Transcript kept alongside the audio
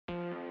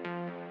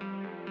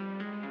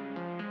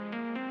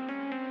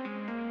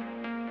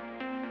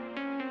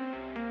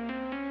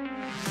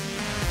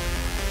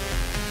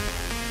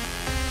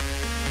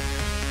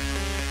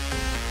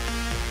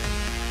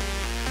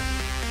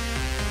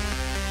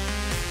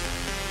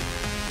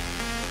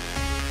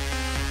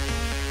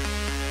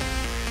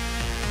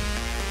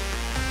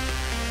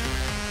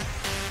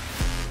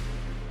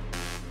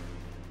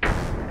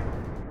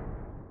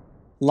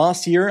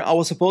Last year, I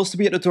was supposed to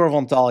be at the Tour of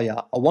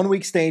Antalya, a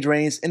one-week stage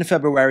race in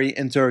February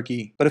in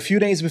Turkey. But a few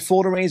days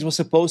before the race was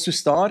supposed to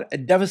start, a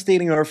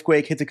devastating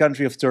earthquake hit the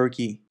country of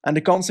Turkey. And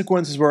the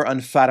consequences were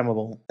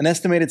unfathomable. An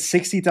estimated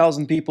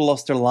 60,000 people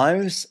lost their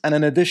lives, and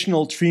an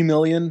additional 3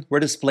 million were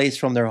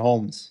displaced from their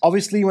homes.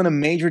 Obviously, when a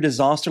major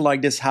disaster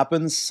like this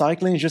happens,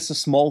 cycling is just a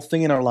small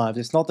thing in our lives.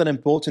 It's not that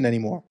important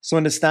anymore. So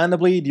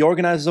understandably, the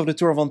organizers of the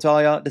Tour of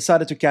Antalya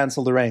decided to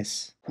cancel the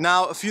race.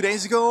 Now, a few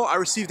days ago, I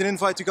received an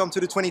invite to come to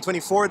the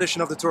 2024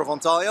 edition of the Tour of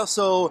Antalya,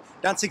 so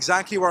that's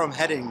exactly where I'm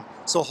heading.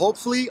 So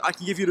hopefully, I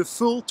can give you the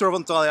full Tour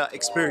of Antalya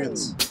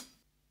experience.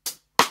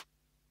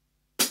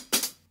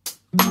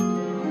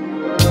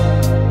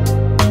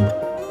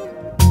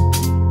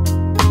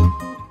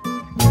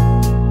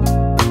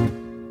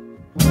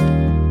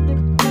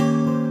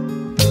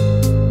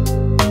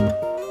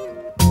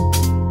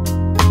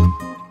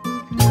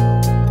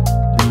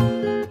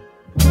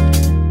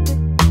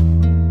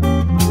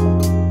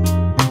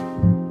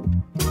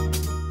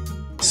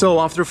 So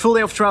after a full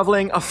day of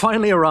traveling, I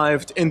finally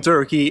arrived in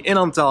Turkey, in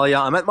Antalya.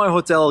 I'm at my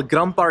hotel,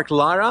 Grand Park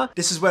Lara.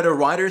 This is where the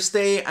riders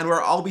stay and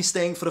where I'll be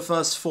staying for the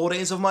first 4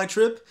 days of my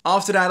trip.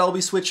 After that, I'll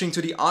be switching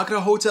to the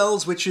Accra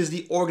hotels, which is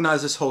the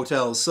organizers'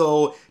 hotel.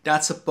 So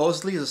that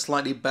supposedly is a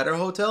slightly better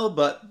hotel,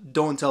 but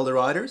don't tell the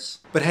riders.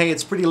 But hey,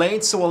 it's pretty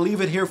late, so I'll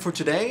leave it here for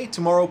today.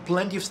 Tomorrow,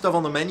 plenty of stuff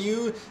on the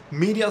menu,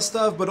 media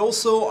stuff, but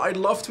also I'd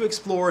love to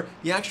explore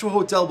the actual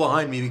hotel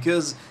behind me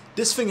because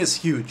this thing is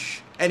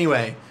huge.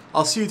 Anyway,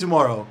 I'll see you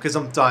tomorrow, because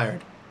I'm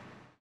tired.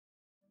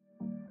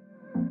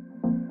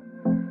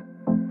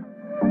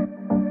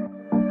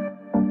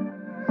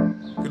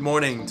 Good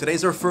morning.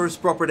 Today's our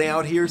first proper day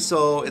out here,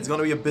 so it's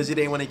gonna be a busy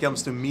day when it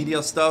comes to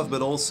media stuff,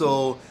 but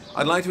also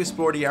I'd like to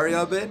explore the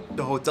area a bit,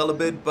 the hotel a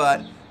bit,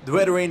 but the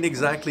weather ain't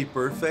exactly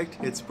perfect.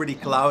 It's pretty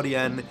cloudy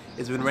and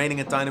it's been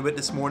raining a tiny bit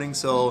this morning,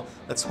 so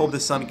let's hope the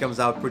sun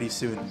comes out pretty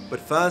soon. But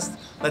first,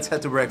 let's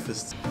head to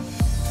breakfast.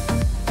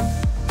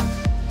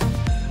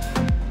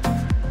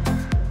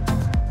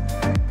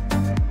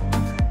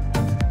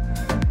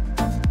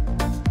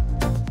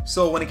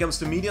 So when it comes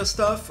to media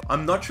stuff,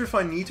 I'm not sure if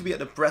I need to be at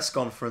the press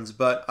conference,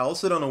 but I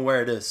also don't know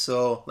where it is,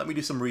 so let me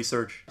do some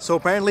research. So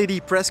apparently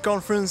the press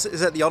conference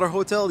is at the other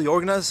hotel, the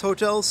organized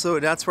hotel, so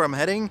that's where I'm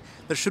heading.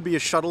 There should be a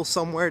shuttle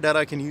somewhere that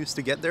I can use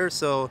to get there,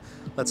 so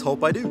let's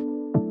hope I do.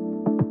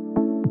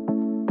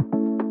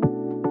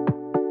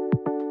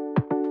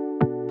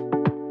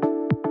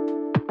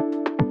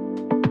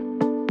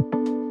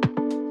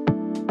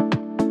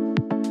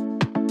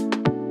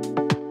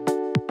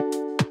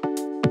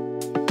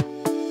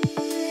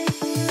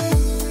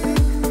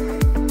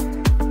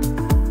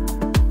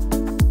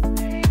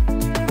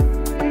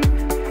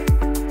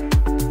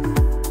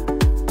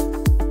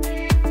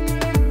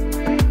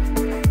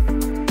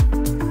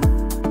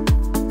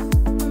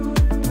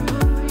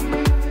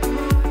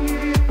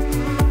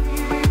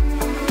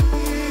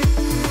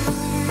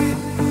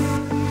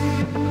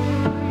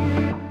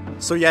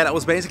 So yeah, that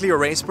was basically a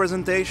race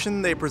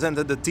presentation. They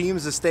presented the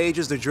teams, the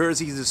stages, the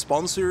jerseys, the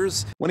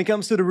sponsors. When it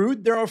comes to the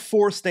route, there are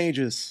 4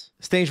 stages.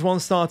 Stage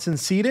 1 starts in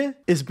Side,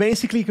 is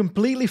basically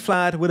completely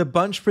flat with a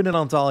bunch sprint in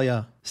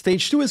Antalya.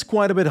 Stage 2 is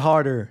quite a bit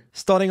harder,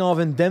 starting off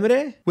in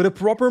Demre, with a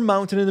proper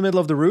mountain in the middle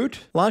of the route,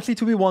 likely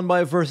to be won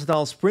by a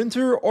versatile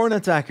sprinter or an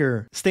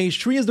attacker.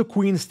 Stage 3 is the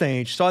Queen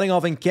stage, starting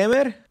off in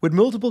Kemer, with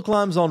multiple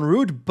climbs en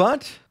route,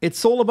 but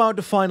it's all about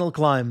the final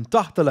climb,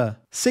 Tahtele.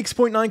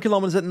 6.9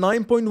 kilometers at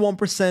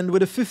 9.1%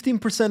 with a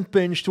 15%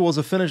 pinch towards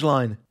the finish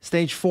line.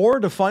 Stage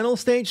 4, the final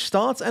stage,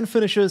 starts and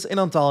finishes in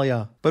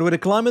Antalya. But with a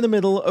climb in the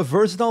middle, a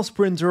versatile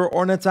sprinter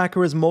or an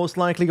attacker is most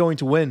likely going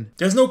to win.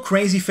 There's no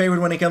crazy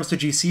favorite when it comes to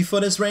GC for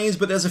this race,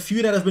 but there's a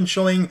few that have been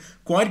showing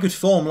quite good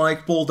form,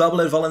 like Paul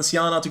Double at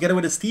Valenciana together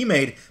with his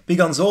teammate,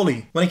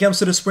 Piganzoli. When it comes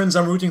to the sprints,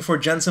 I'm rooting for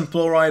Jensen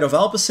Plowright of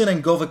Alpecin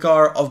and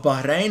Govekar of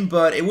Bahrain,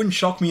 but it wouldn't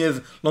shock me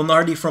if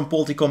Lonardi from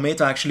Poltico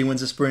Meta actually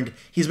wins a sprint.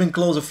 He's been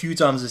close a few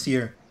times this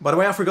year. By the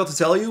way, I forgot to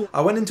tell you,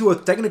 I went into a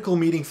technical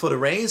meeting for the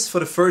race for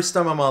the first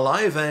time in my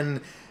life,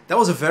 and that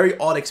was a very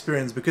odd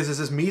experience because it's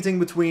this meeting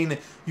between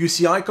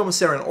UCI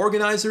commissary and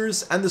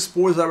organizers and the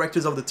sports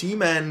directors of the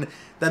team, and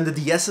then the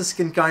DSs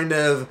can kind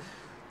of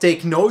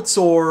take notes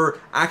or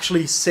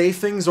actually say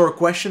things or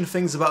question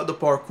things about the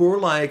parkour,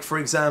 like for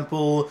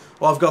example,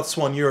 well, I've got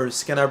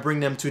soigneurs, can I bring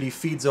them to the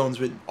feed zones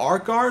with our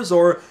cars,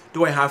 or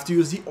do I have to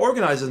use the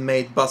organizers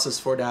made buses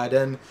for that?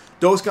 And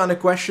those kind of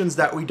questions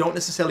that we don't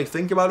necessarily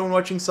think about when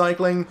watching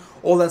cycling,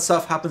 all that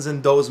stuff happens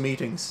in those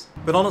meetings.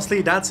 But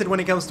honestly, that's it when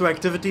it comes to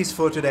activities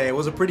for today. It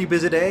was a pretty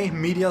busy day,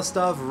 media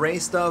stuff,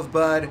 race stuff,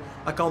 but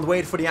I can't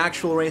wait for the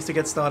actual race to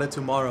get started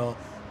tomorrow.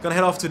 Gonna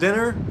head off to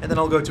dinner and then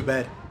I'll go to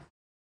bed.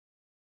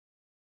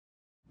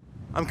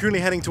 I'm currently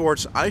heading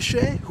towards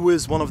Aishe, who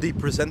is one of the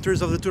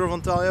presenters of the Tour of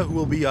Antalya, who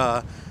will be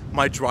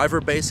my driver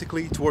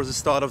basically towards the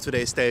start of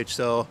today's stage,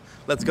 so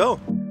let's go!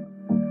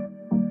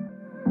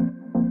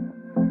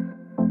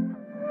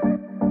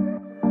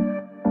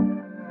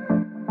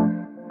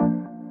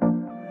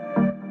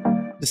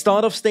 The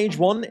start of stage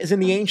 1 is in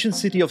the ancient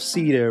city of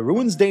Side,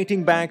 ruins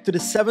dating back to the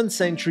 7th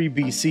century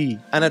BC.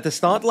 And at the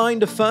start line,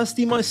 the first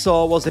team I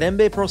saw was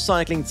Rembe Pro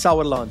Cycling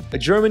Sauerland, a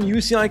German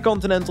UCI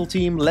Continental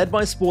team led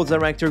by sports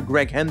director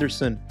Greg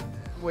Henderson.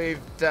 We've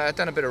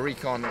done a bit of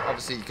recon,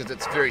 obviously, because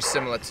it's very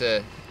similar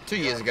to 2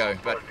 years ago,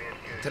 but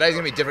today's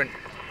going to be different.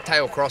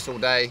 Tail cross all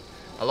day,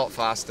 a lot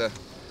faster.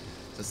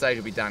 So the stage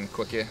will be done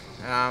quicker.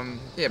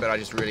 Yeah, but I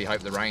just really hope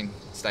the rain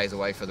stays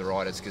away for the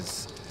riders,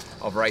 because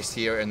I've raced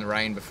here in the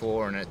rain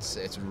before and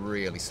it's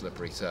really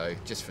slippery. So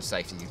just for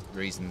safety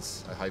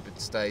reasons, I hope it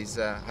stays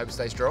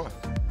dry.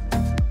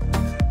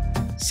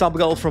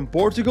 Sabgal from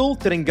Portugal,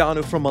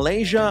 Terengganu from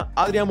Malaysia,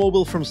 Adria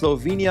Mobil from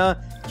Slovenia,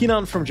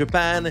 Kinan from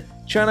Japan,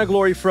 China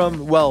Glory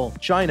from, well,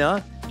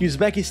 China,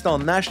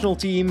 Uzbekistan national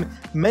team.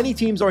 Many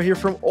teams are here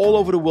from all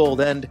over the world,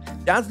 and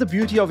that's the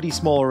beauty of these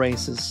smaller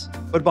races.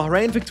 But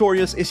Bahrain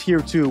Victorious is here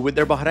too, with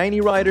their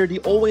Bahraini rider, the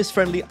always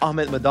friendly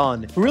Ahmed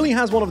Madan, who really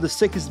has one of the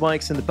sickest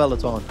bikes in the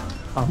peloton.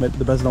 Ahmed,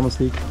 the best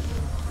domestique.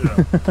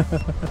 Yeah.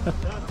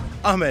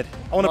 Ahmed,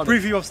 I want a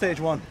preview of stage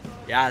 1.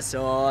 Yeah,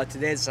 so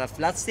today's a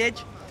flat stage,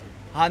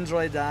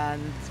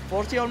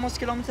 140 almost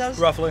kilometers.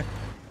 Roughly.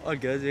 All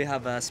good. We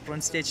have a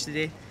sprint stage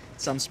today,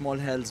 some small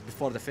hills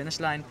before the finish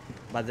line,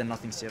 but then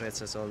nothing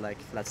serious, it's all like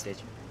flat stage.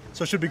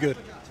 So it should be good.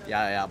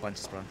 Yeah, a bunch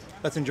of sprint.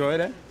 Let's enjoy it,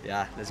 eh?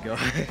 Yeah, let's go.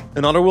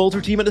 Another World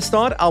Tour team at the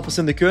start,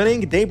 Alpecin de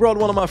Koning. They brought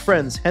one of my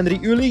friends, Henry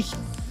Ulich.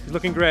 He's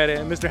looking great, eh?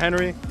 Mr.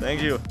 Henry.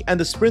 Thank you. And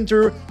the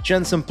sprinter,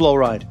 Jensen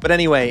Plowright. But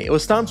anyway, it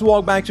was time to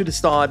walk back to the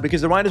start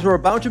because the riders were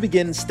about to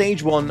begin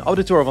stage 1 of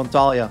the Tour of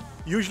Antalya.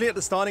 Usually at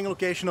the starting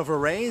location of a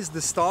race,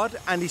 the start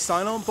and the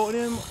sign-on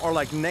podium are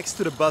like next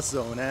to the bus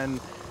zone. And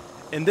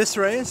in this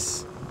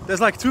race, there's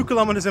like 2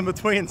 kilometers in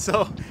between,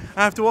 so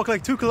I have to walk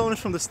like 2 kilometers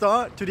from the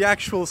start to the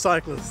actual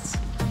cyclists.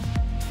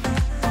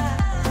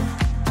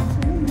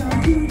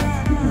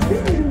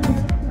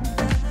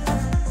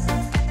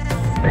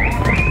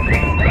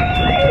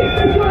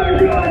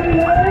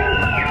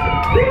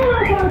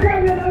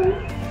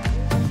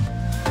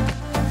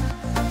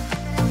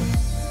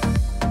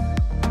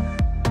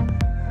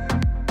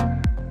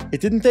 It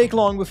didn't take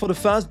long before the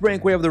first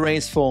breakaway of the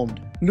race formed.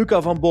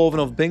 Luca van Boven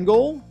of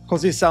Bingol,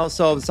 José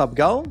Sousa of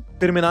Sabgal,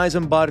 Pirmin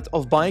Eisenbart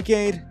of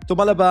Bikeaid,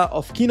 Tomalaba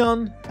of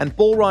Kinan, and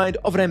Paul Wright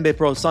of Rembe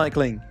Pro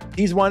Cycling.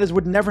 These riders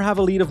would never have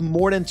a lead of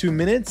more than 2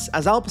 minutes,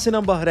 as Alpecin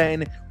and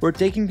Bahrain were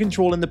taking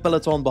control in the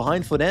peloton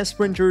behind for their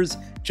sprinters,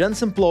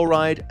 Jensen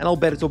Plowright and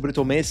Alberto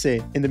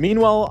Britomese. In the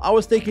meanwhile, I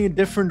was taking a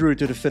different route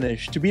to the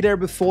finish, to be there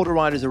before the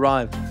riders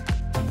arrived.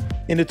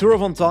 In the Tour of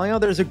Antalya,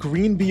 there's a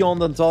green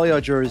Beyond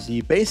Antalya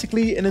jersey,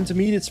 basically an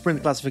intermediate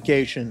sprint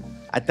classification.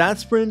 At that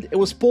sprint, it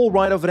was Paul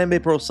Wright of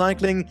Rembe Pro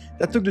Cycling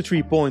that took the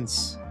 3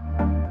 points.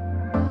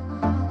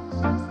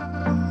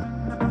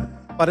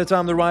 By the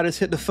time the riders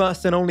hit the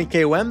first and only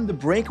KOM, the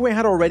breakaway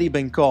had already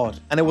been caught,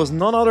 and it was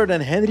none other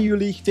than Henry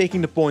Ulich taking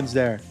the points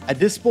there. At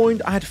this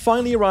point, I had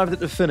finally arrived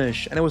at the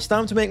finish, and it was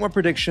time to make my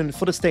prediction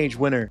for the stage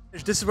winner.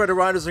 This is where the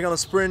riders are gonna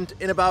sprint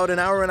in about an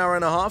hour and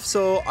a half,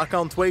 so I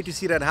can't wait to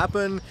see that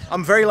happen.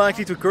 I'm very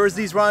likely to curse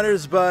these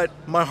riders, but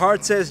my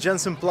heart says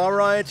Jensen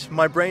Plowright,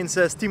 my brain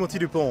says Timothy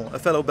Dupont, a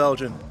fellow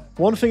Belgian.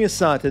 One thing is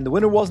certain, the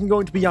winner wasn't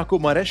going to be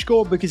Jakub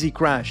Mareško because he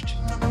crashed.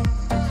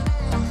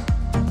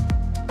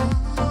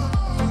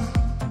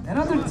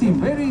 Another team,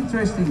 very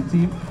interesting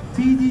team,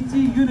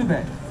 TDT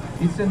Unibet.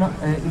 It's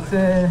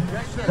a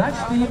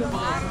Dutch team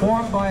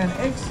formed by an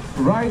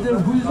ex-rider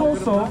who is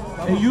also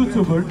a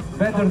YouTuber,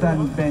 better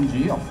than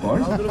Benji, of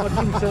course.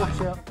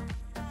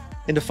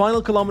 In the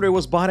final kilometer, it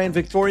was Bahrain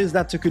Victorious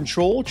that took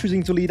control,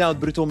 choosing to lead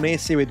out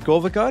Britomese with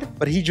Govekar,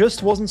 but he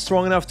just wasn't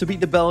strong enough to beat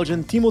the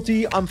Belgian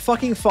Timothy "I'm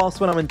fucking fast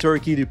when I'm in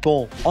Turkey"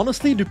 Dupont.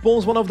 Honestly,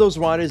 Dupont's one of those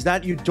riders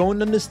that you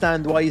don't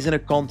understand why he's in a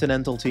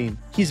continental team.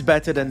 He's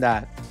better than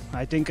that.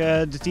 I think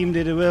the team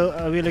did a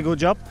really good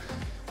job.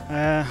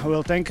 I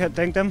will thank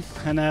them,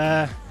 and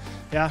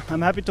yeah,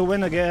 I'm happy to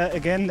win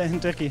again in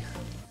Turkey.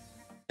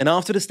 And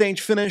after the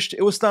stage finished,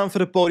 it was time for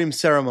the podium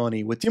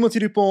ceremony, with Timothy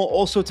Dupont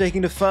also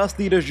taking the first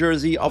leader's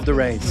jersey of the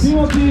race.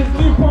 Timothy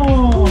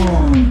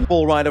Dupont!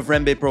 Paul Wright of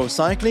Rembe Pro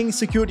Cycling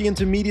secured the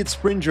intermediate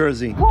sprint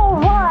jersey. All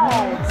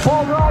right,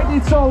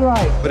 it's all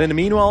right. But in the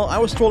meanwhile, I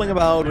was strolling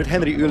about with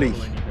Henry Ulich.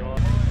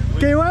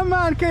 KOM,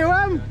 man,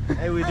 KOM!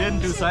 Hey, we didn't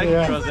do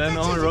cycling cross then,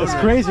 on the road. It's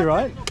crazy,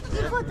 right?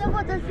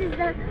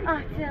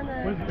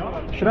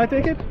 Should I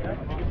take it?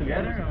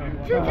 Together?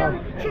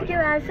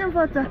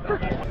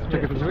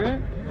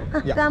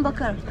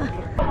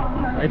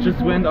 I just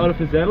went out of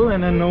the saddle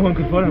and then no one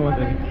could follow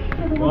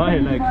him. Why?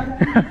 Like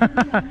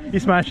You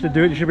smashed it,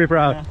 dude. You should be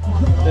proud.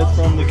 that's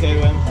from the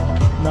KOM.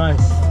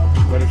 Nice.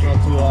 But it's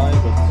not too high,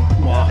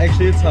 but wow.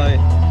 Actually it's high.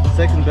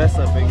 Second best,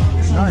 I think.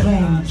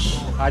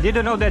 Nice. I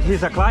didn't know that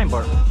he's a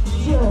climber.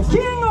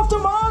 King of the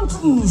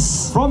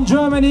mountains! From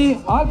Germany,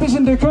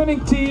 Alpecin de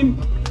Koning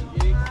team,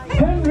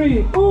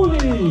 Henry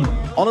Uli.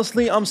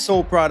 Honestly, I'm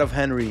so proud of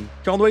Henry.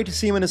 Can't wait to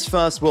see him in his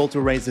first World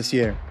Tour race this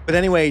year. But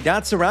anyway,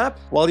 that's a wrap.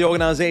 While the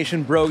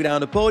organization broke down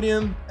the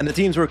podium and the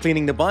teams were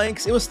cleaning the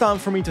bikes, it was time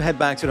for me to head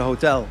back to the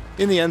hotel.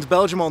 In the end,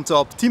 Belgium on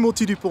top.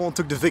 Timothy Dupont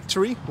took the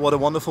victory. What a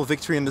wonderful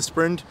victory in the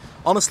sprint.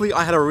 Honestly,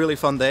 I had a really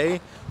fun day.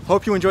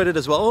 Hope you enjoyed it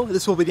as well.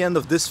 This will be the end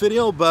of this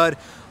video, but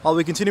I'll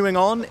be continuing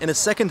on in a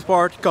second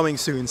part coming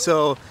soon.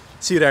 So,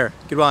 see you there.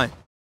 Goodbye.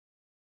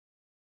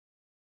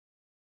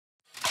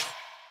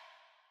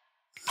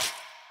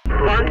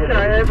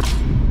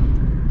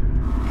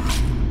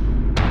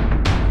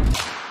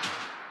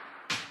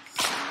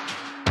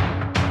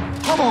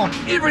 Come on,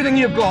 everything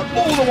you've got,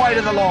 all the way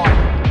to the line.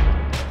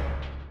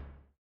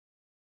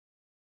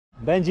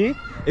 Benji,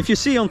 if you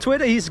see on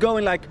Twitter, he's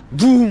going like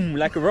boom,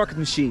 like a rocket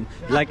machine,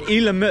 like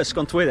Elon Musk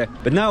on Twitter.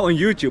 But now on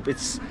YouTube,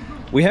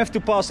 we have to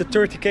pass the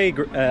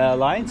 30k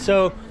line.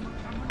 So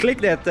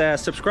click that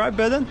subscribe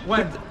button,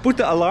 put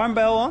the alarm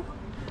bell on,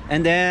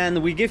 and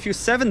then we give you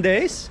 7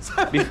 days.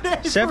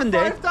 7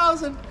 days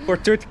for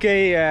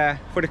 30k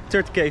for the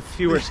 30k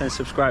viewers and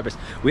subscribers.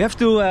 We have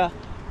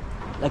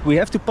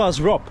to pass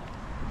Rob.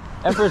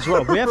 Average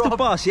Rob. We have to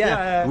pass,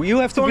 yeah. You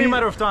have to only be a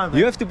matter of time.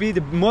 You have to be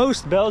the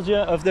most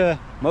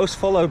most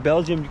followed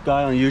Belgian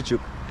guy on YouTube.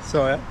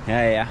 So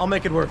Yeah. I'll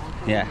make it work.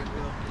 Yeah.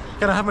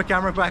 Can I have my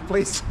camera back,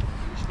 please?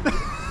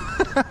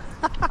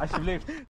 Alsjeblieft.